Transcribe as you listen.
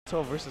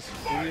Naruto versus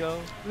Julio.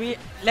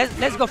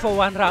 Let's go for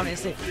one round and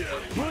see.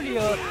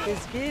 Julio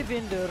is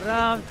giving the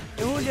round.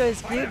 Julio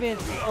is giving.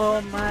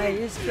 Oh my,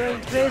 he's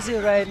going crazy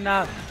right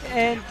now.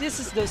 And this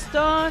is the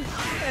stun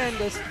and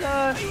the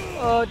stun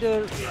or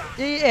the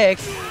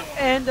EX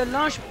and the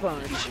launch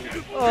punch.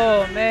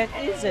 Oh man,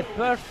 it's a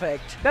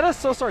perfect. That is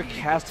so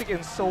sarcastic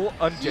and so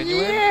ungenuine.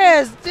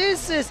 Yes,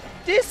 this is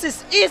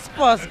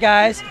esports,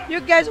 guys. You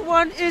guys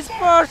want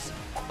esports?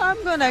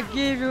 I'm gonna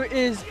give you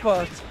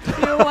esports.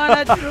 You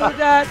wanna do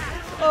that?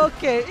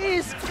 Okay,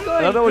 it's going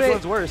I don't know great. which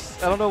one's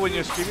worse. I don't know when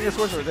you're streaming this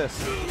worse or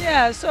this.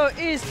 Yeah, so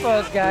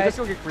esports, guys. Let's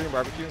go get Korean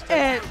barbecue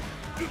instead.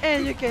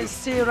 And you can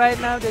see right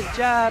now the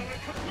jab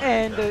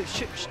and the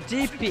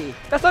DP.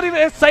 That's not even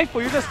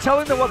insightful. You're just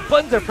telling them what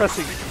buttons they're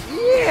pressing.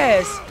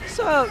 Yes.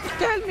 So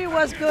tell me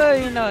what's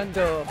going on,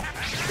 though.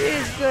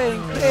 He's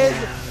going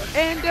crazy.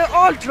 And the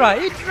ultra.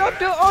 He dropped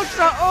the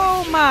ultra.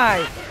 Oh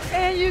my.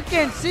 And you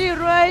can see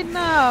right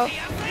now,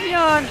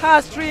 Jeon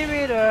has 3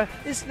 meter.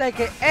 It's like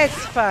an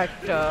X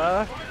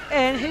factor.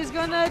 And he's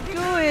gonna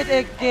do it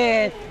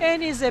again.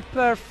 And he's a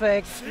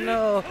perfect.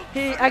 No,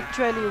 he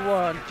actually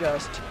won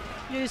just.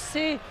 You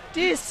see,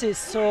 this is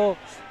so.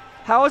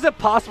 How is it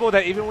possible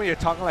that even when you're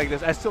talking like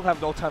this, I still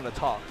have no time to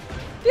talk?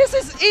 This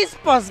is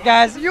esports,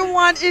 guys. You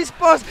want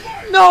esports?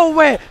 No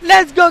way.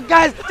 Let's go,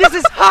 guys. This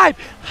is hype.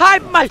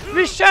 Hype match.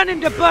 We're shining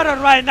the button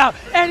right now.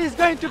 And it's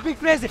going to be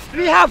crazy.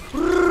 We have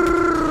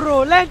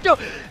Rolento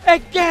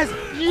against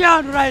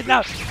Jeon right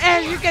now.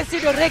 And you can see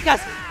the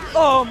Rekas.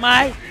 Oh,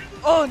 my.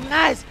 Oh,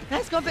 nice.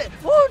 Nice combat.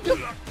 Oh, the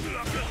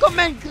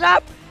command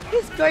grab.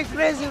 He's going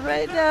crazy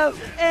right now.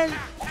 And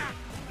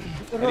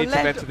I need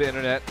to vent to the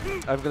internet.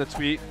 I'm going to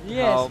tweet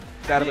how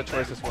bad of a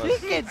choice this was. You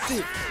can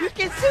see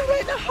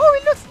right now how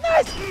it looks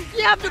nice.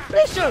 You have the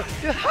pressure,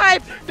 the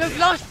hype, the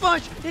launch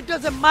punch. It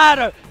doesn't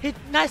matter.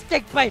 Nice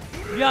take by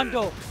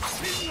Yondo.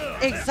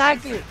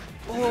 Exactly.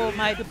 Oh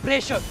my, the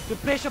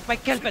pressure by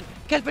Kelvin.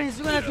 Kelvin is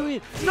gonna do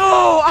it.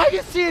 No, are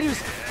you serious?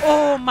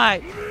 Oh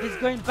my, he's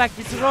going back.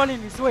 He's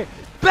rolling his way.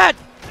 But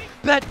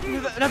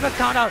never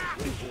count out.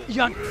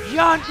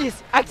 Jeon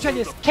is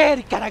actually a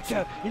scary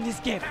character in this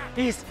game.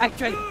 He's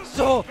actually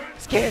so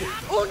scary.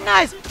 Oh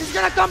nice, he's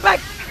gonna come back.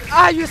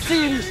 Are you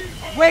serious?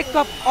 Wake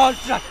up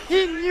Ultra.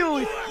 He knew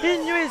it. He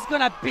knew it's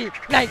gonna be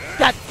like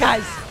that,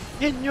 guys.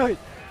 He knew it.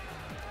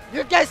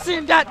 You guys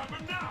seen that?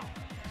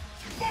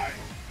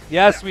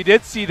 Yes, we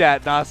did see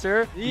that,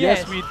 Nasser.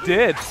 Yes, we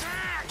did.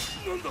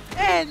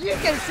 And you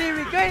can see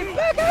we're going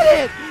back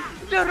at it.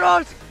 The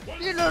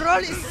roll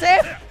is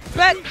safe.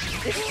 But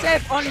it's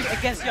safe only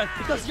against Jeon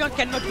because Jeon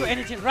cannot do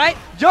anything, right?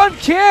 Jeon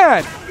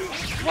can!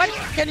 What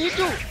can he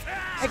do?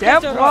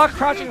 Stamp block,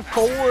 crouching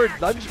forward,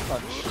 lunge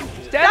punch.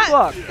 Stamp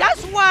block!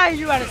 That's why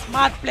you are a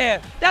smart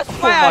player. That's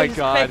why I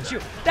respect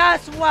you.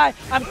 That's why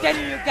I'm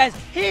telling you guys,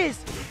 he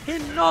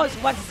knows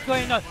what is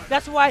going on.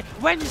 That's why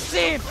when you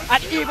see him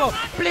at Evo,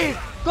 please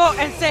go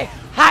and say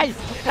hi to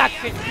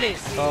Blackfin,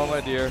 please. Oh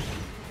my dear.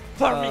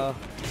 For me.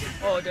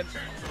 Oh, the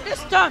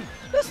stun!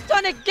 The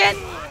stun again!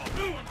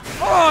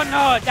 Oh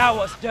no, that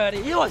was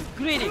dirty. He was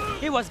greedy.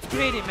 He was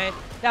greedy, man.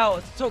 That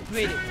was so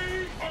greedy.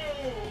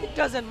 It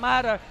doesn't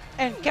matter.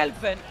 And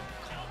Kelvin.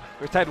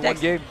 We're tied in one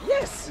game.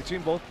 Yes.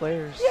 Between both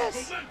players.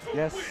 Yes.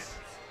 Yes.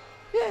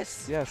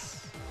 Yes.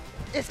 Yes.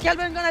 Is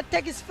Kelvin gonna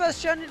take his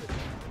first shot? It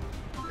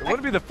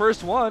wouldn't be the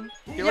first one.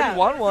 He already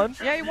won one.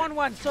 Yeah, he won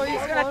one. So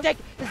he's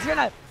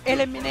gonna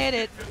eliminate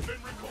it.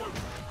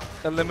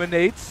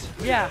 Eliminates.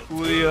 Yeah.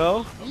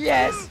 Julio.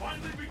 Yes.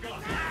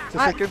 To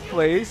second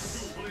place.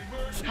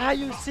 Are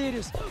you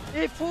serious?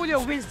 If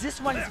Julio wins,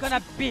 this one is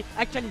gonna be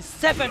actually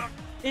 7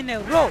 in a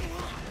row.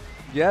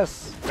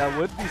 Yes, that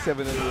would be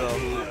 7 in a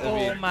row.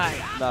 Oh my.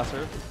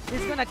 Nasser.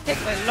 It's gonna take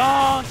a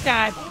long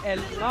time, a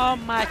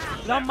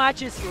long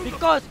matches,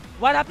 because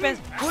what happens,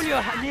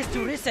 Julio needs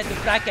to reset the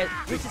bracket,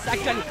 which is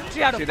actually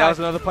 3 out of 5. That was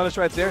another punish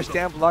right there.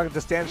 Stand block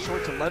to stand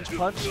short to lunge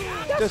punch.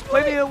 There's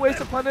plenty of ways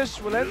to punish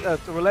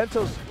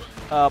Rolento's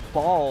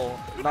ball,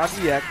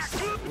 non-EX,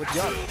 with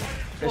Jeon.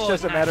 It's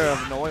just a matter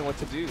of knowing what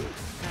to do.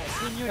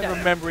 And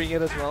remembering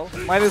it as well.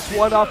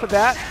 -1 off of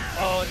that.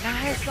 Oh,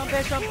 nice.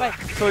 Come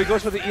back. So he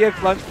goes for the EX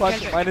lunge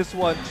punch,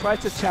 -1. Tries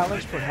to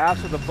challenge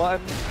perhaps with a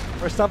button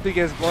or something,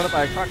 gets blown up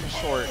by a cracking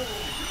short.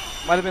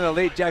 Might have been a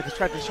late jack because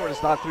cracking short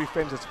is not 3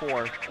 frames, it's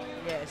 4.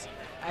 Yes.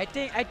 I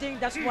think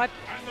that's what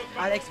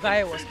Alex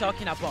Valle was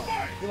talking about.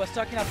 He was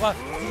talking about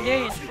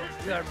delaying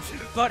your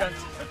buttons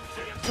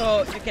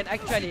so you can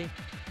actually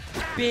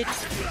beat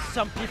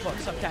some people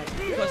sometimes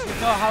because you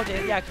know how they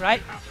react,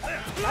 right?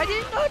 I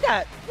didn't know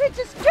that, which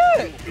is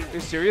good. Are you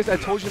serious? I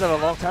told you that a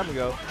long time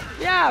ago.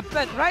 Yeah,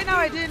 but right now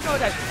I didn't know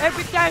that.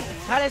 Every time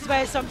Alex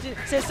Valle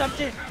says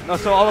something. No,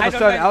 so all of a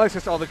sudden Alex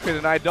gets all the credit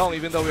and I don't,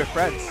 even though we're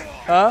friends.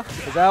 Huh?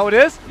 Is that how it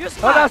is? You're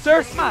smart. Oh, no, sir.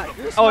 You're smart.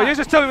 Oh, you're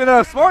just telling me that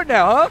I'm smart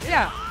now, huh?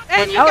 Yeah.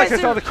 And but Alex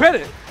gets all the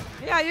credit.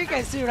 Yeah, you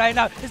can see right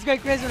now. It's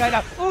going crazy right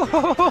now.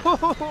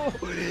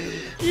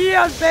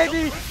 Jeon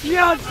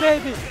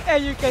baby.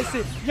 And you can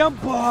see young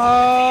boys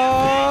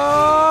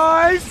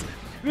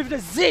with the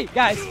Z,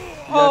 guys.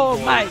 Oh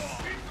my.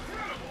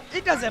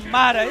 It doesn't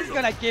matter. It's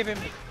gonna give him.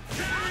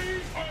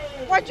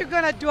 What you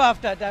gonna do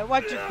after that?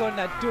 What you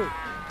gonna do?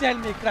 Tell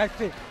me,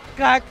 Crackfin.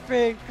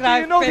 Crackfin, Do Crackfin.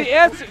 you know the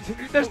answer?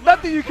 There's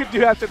nothing you can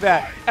do after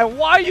that. And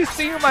why are you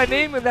singing my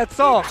name in that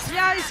song?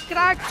 Yeah, it's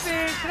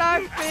Crackfin,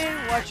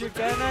 Crackfin. What you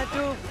gonna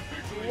do?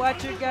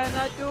 What you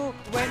gonna do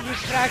when he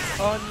cracks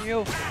on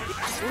you?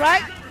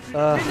 Right? We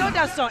know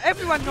that song.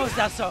 Everyone knows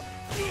that song.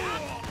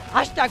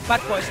 Hashtag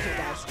bad boys too,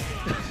 guys.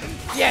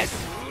 Yes.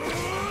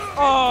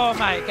 Oh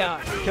my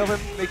God. Kelvin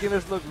making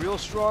this look real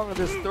strong in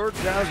this third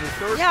round, his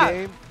third Yeah.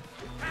 game.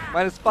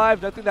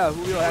 -5, nothing that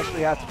Julio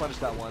actually has to punish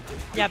that one.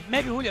 Yeah,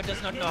 maybe Julio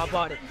does not know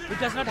about it. He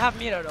does not have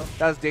mirror though.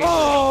 That's dangerous.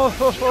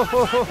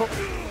 Oh!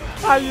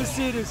 How you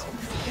see this?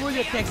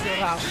 Julio takes the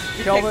round.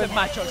 He Kelvin takes the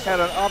match also. had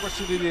an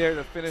opportunity there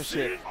to finish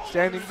it.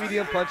 Standing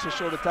medium punch and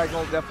short attack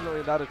hold,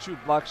 definitely not a true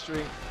block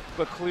string.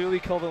 But clearly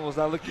Kelvin was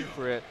not looking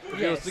for it. If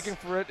he was Yes. looking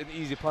for it, an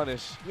easy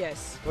punish.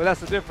 Yes. But that's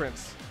the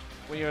difference.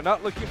 When you're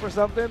not looking for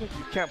something,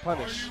 you can't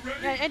punish.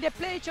 And they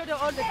play each other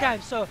all the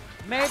time, so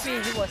maybe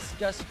he was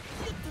just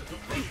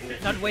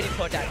not waiting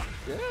for that.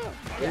 Yeah,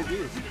 Yeah.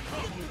 maybe.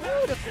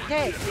 Oh, the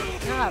take.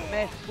 Nah,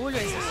 man. Julio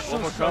is so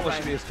One more strong combo right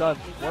should be now. a stun.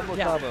 One more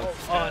Yeah. combo.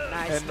 Oh,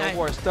 nice, And no nice.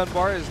 more. Stun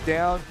bar is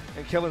down,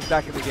 and Kelvin's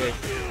back in the game.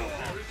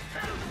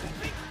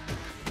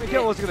 I mean,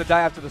 Kelvin was going to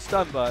die after the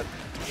stun, but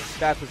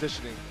bad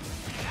positioning.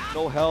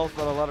 No health,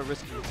 not a lot of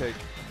risk you can take.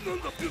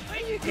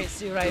 You can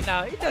see right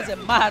now, it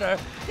doesn't matter.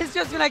 It's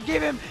just gonna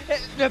give him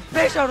the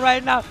pressure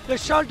right now, the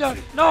shoulder.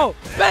 No,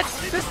 but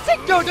the stick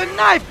though, the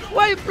knife.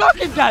 Why are you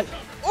blocking that?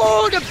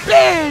 Oh, the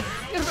blade.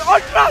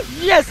 Ultra.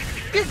 Yes,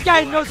 this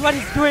guy knows what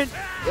he's doing.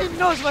 He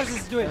knows what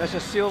he's doing. And that's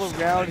just sealed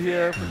round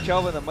here for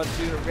Kelvin, a much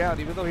sealed round.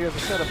 Even though he has a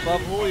set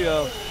above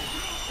Julio,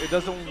 he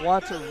doesn't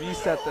want to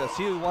reset this.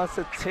 He wants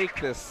to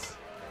take this.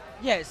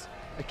 Yes.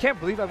 I can't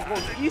believe I'm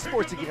going to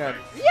esports again.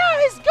 Yeah,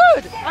 it's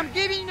good. I'm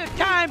giving you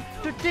time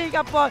to think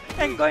about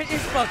and going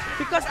esports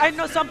because I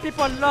know some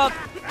people love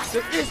the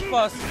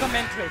esports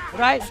commentary,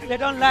 right? They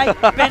don't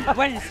like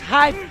when it's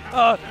hype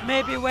or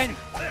maybe when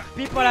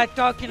people are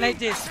talking like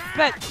this.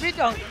 But we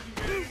don't.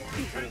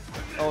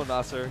 Oh,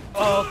 Nasser.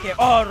 Okay,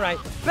 all right.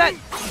 But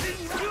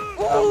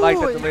I like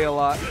that ooh, delay a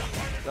lot.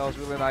 That was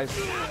really nice.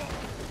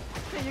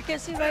 you can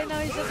see right now,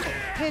 he's just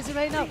crazy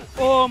right now.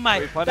 Oh my.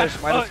 Great punish,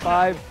 that-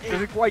 -5.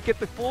 Doesn't quite get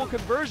the full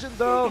conversion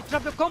though.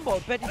 Drop the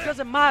combo, but it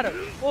doesn't matter.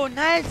 Oh,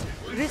 nice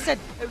reset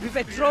with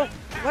a throw.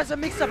 What's the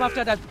mix-up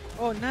after that?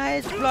 Oh,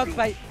 nice block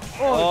by.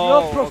 Oh,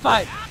 low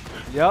profile.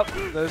 Yep,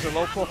 there's a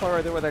low profile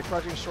right there with that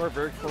crouching short,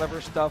 very clever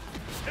stuff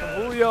from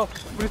Julio.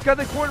 But he's got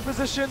the corner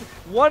position.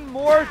 One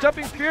more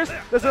jumping fierce.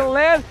 Does it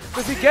land?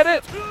 Does he get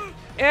it?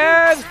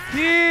 And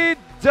he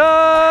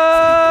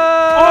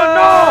does! Oh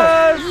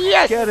no!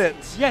 Yes! Get it.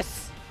 Yes!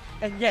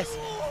 And yes.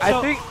 I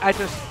So- think I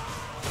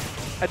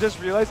just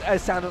realized I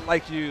sounded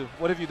like you.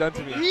 What have you done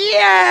to me?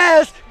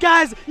 Yes!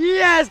 Guys,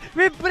 yes!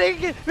 We're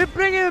bringing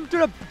him to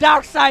the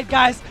dark side,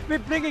 guys. We're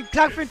bringing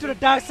Crackfin to the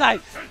dark side.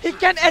 He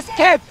can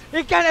escape.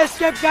 He can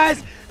escape,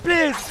 guys.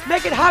 Please,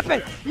 make it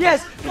happen.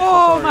 Yes.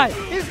 Oh sorry. my.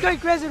 He's going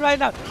crazy right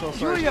now. So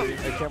sorry, Julio.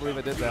 Stevie. I can't believe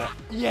I did that.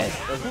 Yes.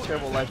 That was a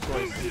terrible life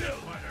choice.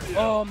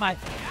 Oh my.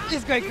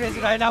 He's going crazy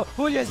right now.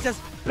 Julio is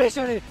just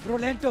pressuring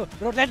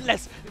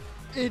relentless.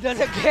 He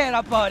doesn't care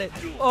about it.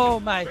 Oh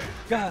my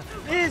God.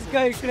 He's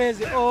going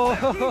crazy. Oh.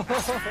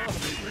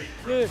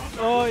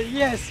 Oh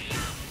yes.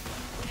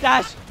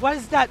 Dash. What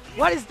is that?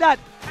 What is that?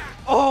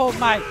 Oh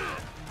my.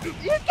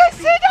 You can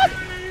see that.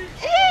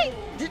 He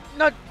did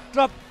not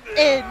drop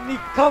any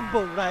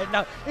combo right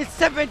now. It's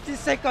 70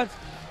 seconds.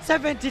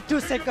 72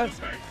 seconds.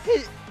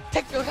 He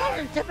take the round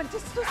in 72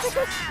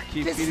 seconds.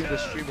 Keep This- feeding the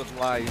stream with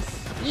lies.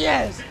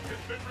 Yes.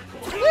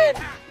 Win.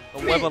 A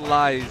web of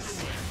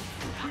lies.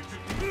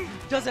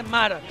 Doesn't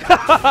matter.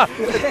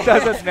 It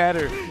doesn't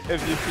matter if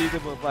you feed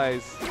them with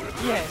lies.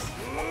 Yes.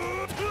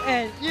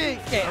 And you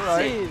can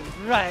Alright. see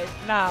right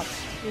now,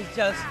 it's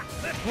just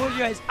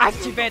Julio is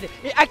activated.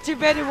 He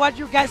activated what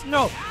you guys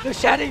know, the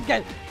Churning.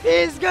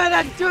 He's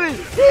gonna do it.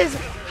 He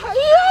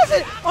has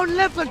it on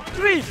level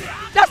 3.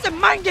 That's a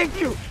mind game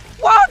Q.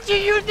 How do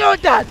you know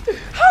that?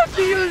 How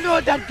do you know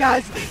that,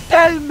 guys?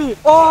 Tell me.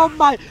 Oh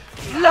my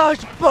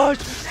large push.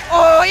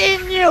 Oh, he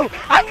knew.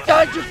 I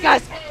told you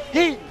guys.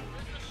 He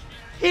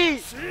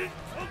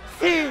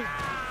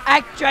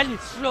actually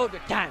slowed the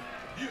time.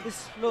 He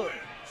slowed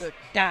the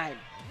time.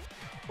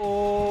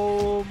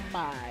 Oh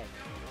my.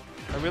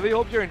 I really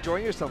hope you're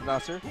enjoying yourself,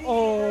 Nasser.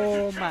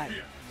 Oh my.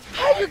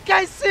 How you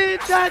guys see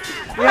that?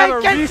 We have a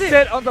I can see.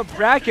 reset on the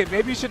bracket.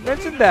 Maybe you should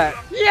mention that.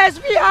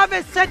 Yes, we have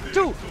a set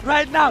 2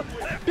 right now.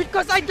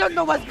 Because I don't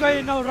know what's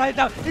going on right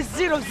now. It's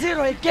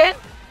 0-0 again.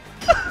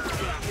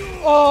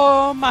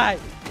 Oh my.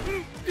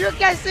 You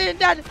guys see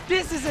that?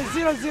 This is a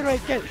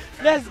 0-0 again.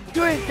 Let's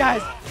do it,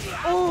 guys.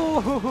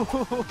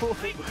 Oh,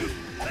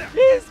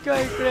 he's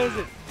going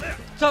crazy.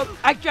 So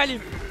actually,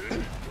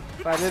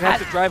 If I didn't have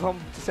to drive home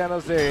to San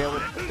Jose, I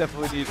would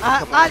definitely need a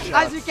couple of as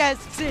shots. you can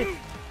see,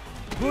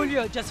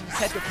 Julio just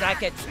reset the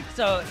bracket,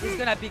 so it's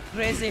gonna be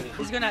crazy.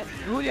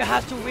 Julio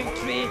has to win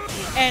 3,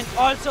 and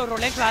also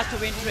Rolento has to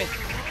win 3.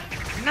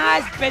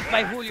 Nice bet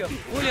by Julio.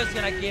 Julio's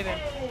gonna give him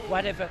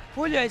whatever.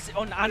 Julio is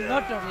on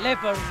another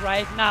level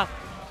right now.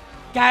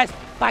 Guys,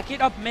 back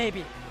it up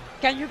maybe.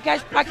 Can you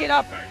guys back it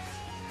up?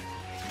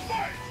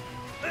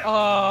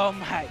 Oh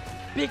my.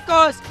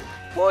 Because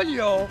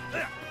Julio,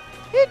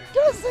 he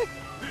doesn't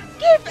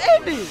give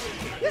any.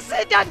 You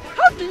say that,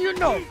 how do you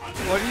know?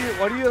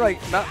 Why do you like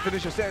not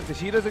finish your sentence?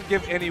 He doesn't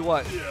give any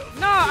what?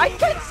 No, I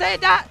can't say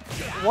that.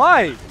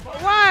 Why?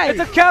 Why? It's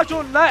a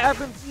casual night. I've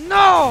been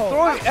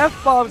throwing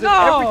F-bombs and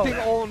everything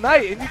all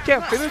night, and you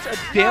can't finish a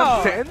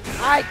damn sentence?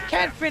 I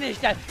can't finish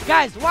that.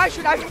 Guys, why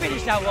should I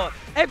finish that one?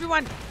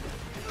 Everyone...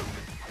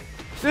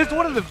 This is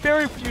one of the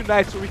very few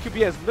nights where we can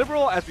be as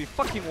liberal as we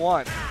fucking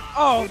want.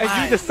 Oh and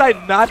you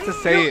decide not to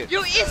say it.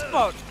 You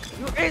e-sport.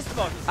 You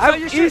e-sport. I'm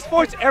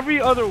e-sports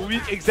every other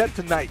week except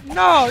tonight.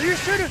 No, you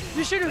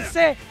shouldn't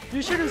say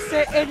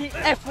any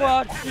F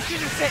word. You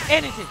shouldn't say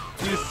anything.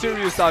 You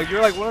serious dog.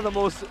 You're like one of the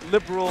most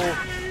liberal.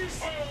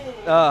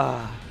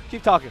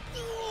 Keep talking.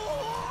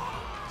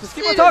 Just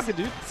keep on talking,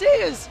 dude.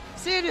 Serious.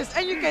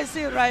 And you can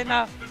see right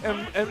now.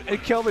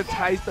 And Kelvin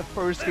ties the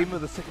first game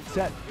of the second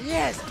set.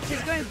 Yes,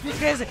 he's going to be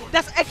crazy.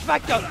 That's X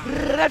Factor.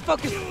 Red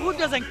Focus. Who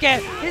doesn't care?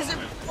 He's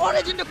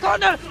already in the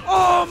corner.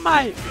 Oh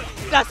my.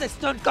 That's a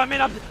stun coming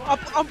up.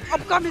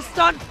 Upcoming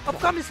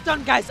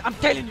stun, guys. I'm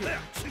telling you.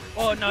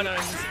 Oh no,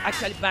 he's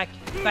actually back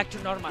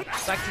to normal.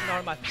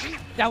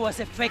 That was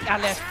a fake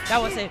alert.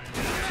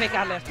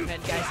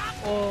 Man, guys.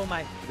 Oh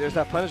my. There's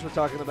that punish we're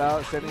talking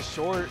about. Standing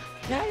short.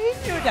 Yeah, he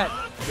knew that.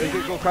 They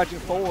can go crouching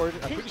forward.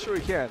 I'm pretty sure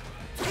he can.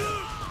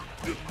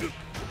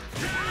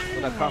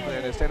 I'm not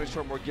confident in it. Standing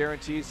short more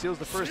guaranteed. Seals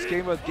the first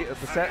game of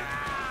the set.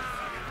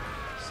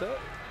 So,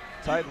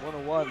 tied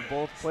 1-1.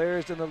 Both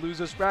players in the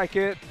loser's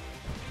bracket.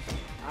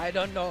 I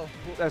don't know.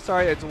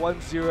 Sorry, it's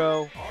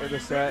 1-0 in the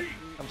set.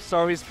 I'm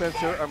sorry,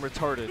 Spencer. I'm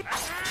retarded.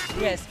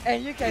 Yes,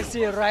 and you can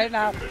see right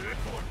now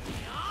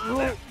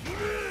who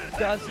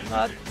does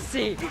not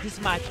see this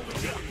match.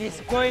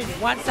 He's going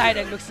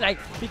one-sided, looks like,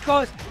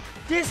 because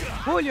this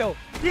Julio,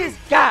 this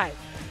guy,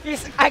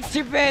 is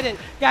activated.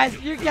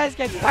 Guys, you guys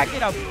can back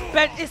it up.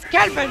 But it's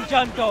Kelvin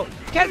Jeon though.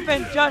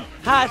 Kelvin Jeon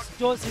has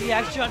those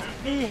reactions.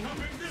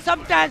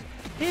 Sometimes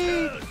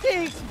he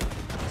thinks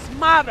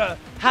smarter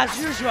as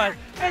usual.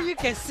 And you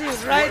can see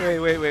right.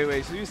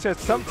 Wait. So you said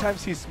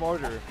sometimes he's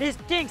smarter. He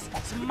thinks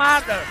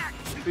smarter.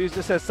 You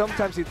just said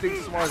sometimes he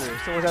thinks smarter.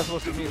 So what's that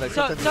supposed to mean? Like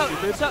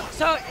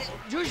so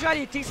usually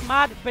he thinks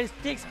smart, but he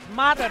thinks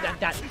smarter than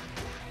that.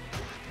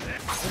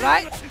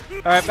 Right?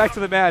 All right, back to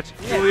the match.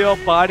 Yeah. Julio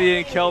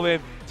bodying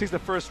Kelvin takes the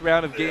first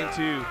round of game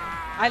 2.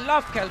 I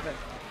love Kelvin.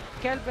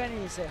 Kelvin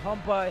is a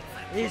homeboy.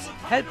 He's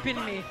helping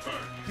me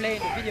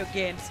playing video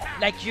games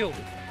like you.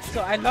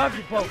 So I love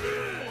you both.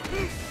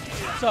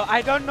 So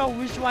I don't know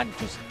which one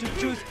to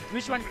choose,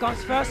 which one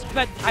comes first,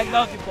 but I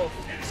love you both.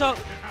 So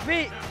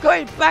we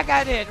going back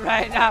at it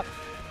right now.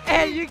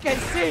 And you can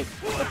see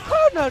the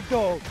corner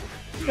though.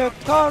 The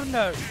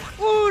corner.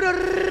 Ooh, the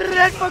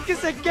red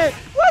focus again.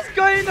 What's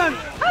going on?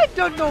 I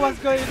don't know what's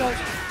going on.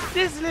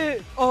 This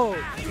little, oh,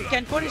 you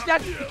can punish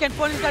that.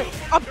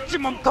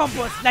 Optimum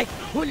combos, like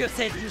Julio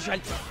said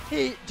usually.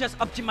 He just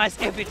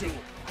optimized everything.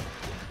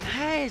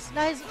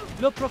 Nice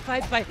low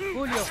profile by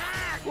Julio.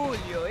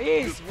 Julio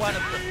is one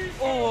of them.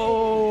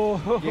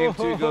 Oh! Game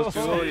 2 goes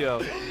to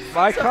Julio.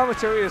 My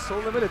commentary is so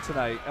limited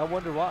tonight. I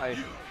wonder why.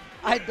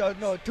 I don't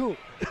know too.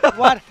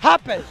 What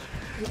happened?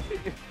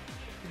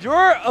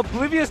 Your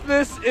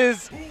obliviousness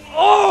is...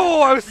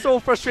 Oh! I'm so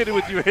frustrated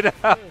with you right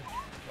now.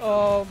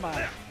 Oh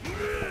my.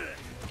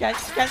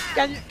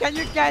 Can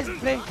you guys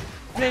playing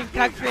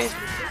Crackface?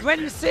 When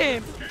you see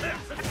him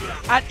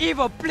at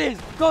Evo, please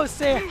go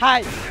say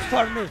hi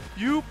for me.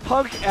 You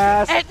punk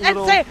ass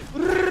little... And say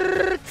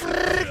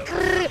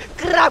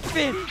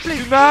Crackface,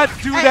 please. Do not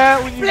do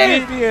that when you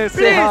meet me and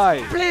say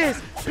hi.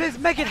 Please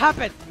make it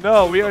happen.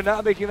 No, we are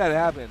not making that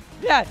happen.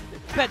 Yeah,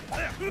 but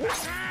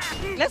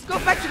let's go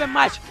back to the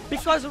match,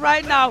 because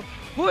right now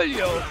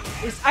Julio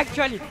is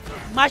actually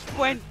match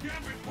point.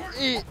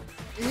 He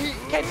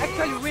can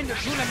actually win the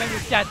tournament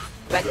with that.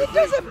 But it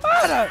doesn't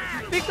matter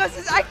because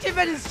he's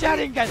activating his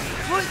Churning.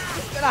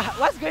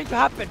 What's going to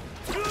happen?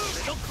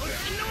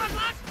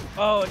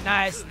 Oh,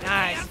 nice.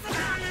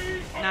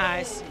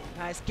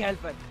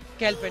 Kelvin.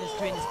 Kelvin is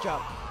doing his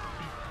job.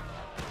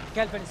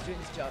 Man.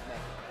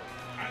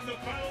 And the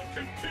battle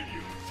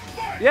continues.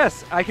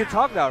 Yes, I can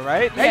talk now,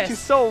 right? Thank you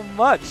so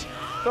much.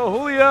 So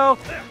Julio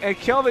and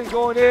Kelvin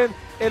going in.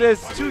 It is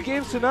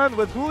 2-0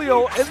 with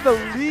Julio in the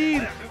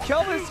lead.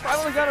 Kelvin's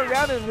finally got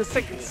around in the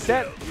second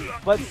set,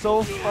 but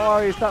so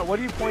far he's not. What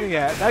are you pointing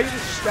at? Now you're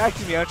just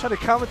distracting me. I'm trying to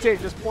commentate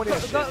and just pointing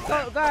at shit. Go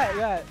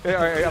ahead.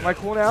 Hey, am I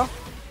cool now?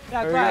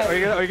 Yeah, go ahead.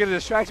 Are you gonna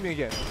distract me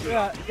again?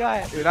 Yeah, go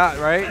ahead. You're not,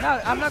 right?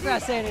 No, I'm not gonna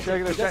say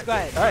anything. Just go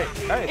ahead. All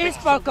right.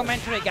 Esports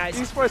commentary, guys.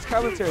 Esports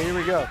commentary. Here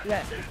we go.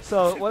 Yeah.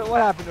 So what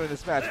happened during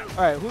this match?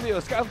 All right,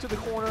 Julio's got him to the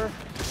corner.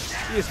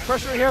 He is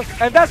pressuring him,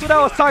 and that's what I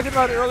was talking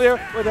about earlier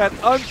with that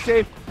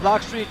unsafe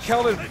block streak.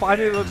 Kelvin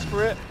finally looks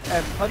for it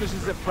and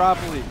punishes it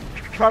properly.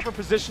 Proper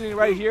positioning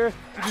right here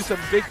to do some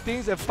big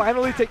things and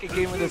finally take a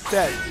game in this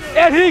set.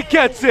 And he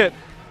gets it!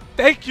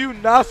 Thank you,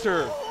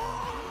 Nasser.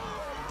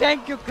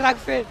 Thank you,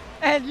 Crackfin.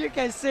 And you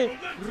can see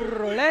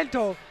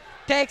Rolento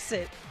takes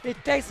it.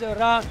 It takes the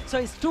round, so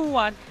it's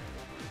 2-1.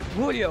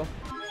 Julio.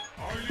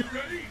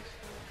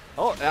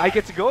 Oh, I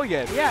get to go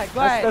again. Yeah,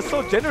 go ahead. That's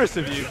so generous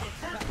of you.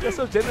 That's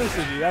so generous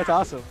of you. That's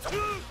awesome.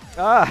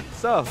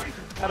 So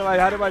how do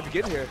I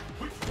begin here?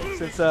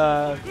 Since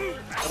I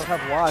don't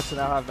have Watts and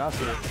I don't have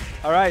Nasser.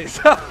 All right,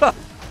 so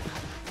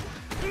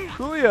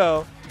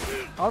Julio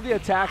on the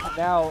attack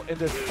now in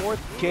this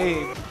 4th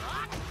game.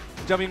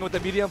 Jumping with the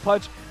medium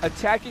punch,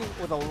 attacking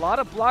with a lot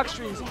of block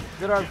strings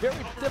that are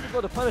very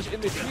difficult to punish in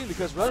between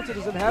because Relative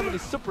doesn't have any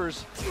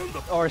supers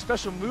or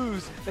special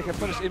moves that can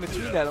punish in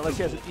between that unless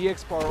he has an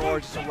EX bar or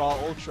just a raw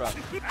ultra.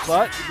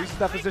 But he uses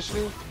that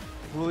positioning.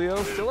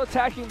 Julio still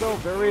attacking though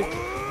very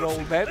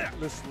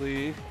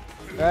relentlessly.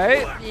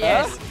 Right?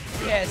 Yes.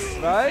 Yes.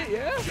 Right?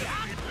 Yeah.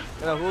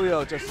 And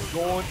Julio just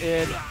going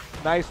in.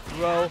 Nice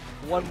throw.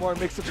 One more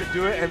mix-up should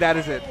do it, and that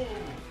is it.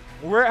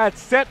 We're at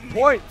set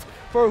point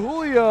for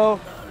Julio.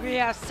 We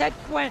are set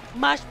point,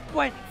 match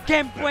point,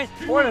 game point,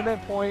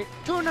 Tournament point.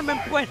 tournament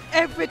point,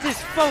 everything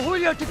for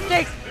Julio to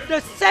take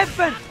the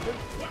 7th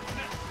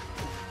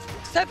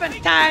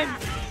time.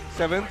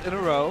 7th in a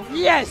row.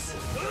 Yes.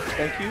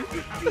 Thank you.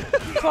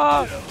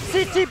 For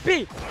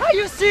CTP. Are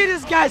you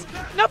serious, guys?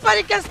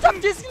 Nobody can stop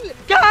this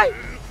guy.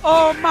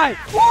 Oh my.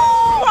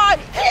 Ooh,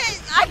 he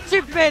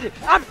activated.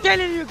 I'm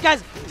telling you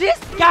guys, this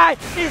guy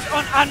is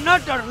on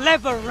another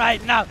level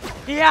right now.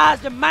 He has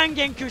the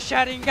Mangenkyu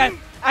Sharingan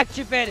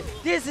activated.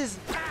 This is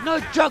no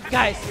joke,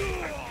 guys.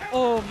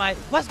 Oh my.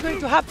 What's going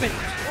to happen?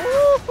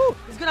 Ooh,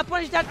 he's going to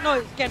punish that?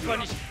 No, he can't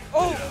punish.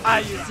 Oh,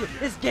 are you see?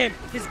 It's game.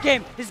 It's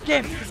game. It's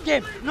game. It's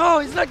game. No,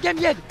 it's not game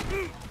yet.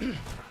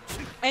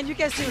 And you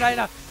can see right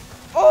now.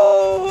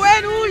 Oh,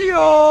 and Julio!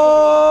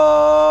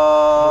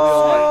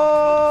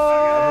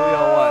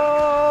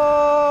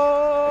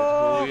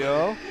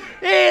 Julio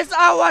what? Is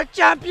our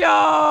champion!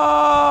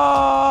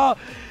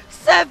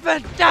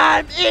 7th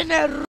time in a row!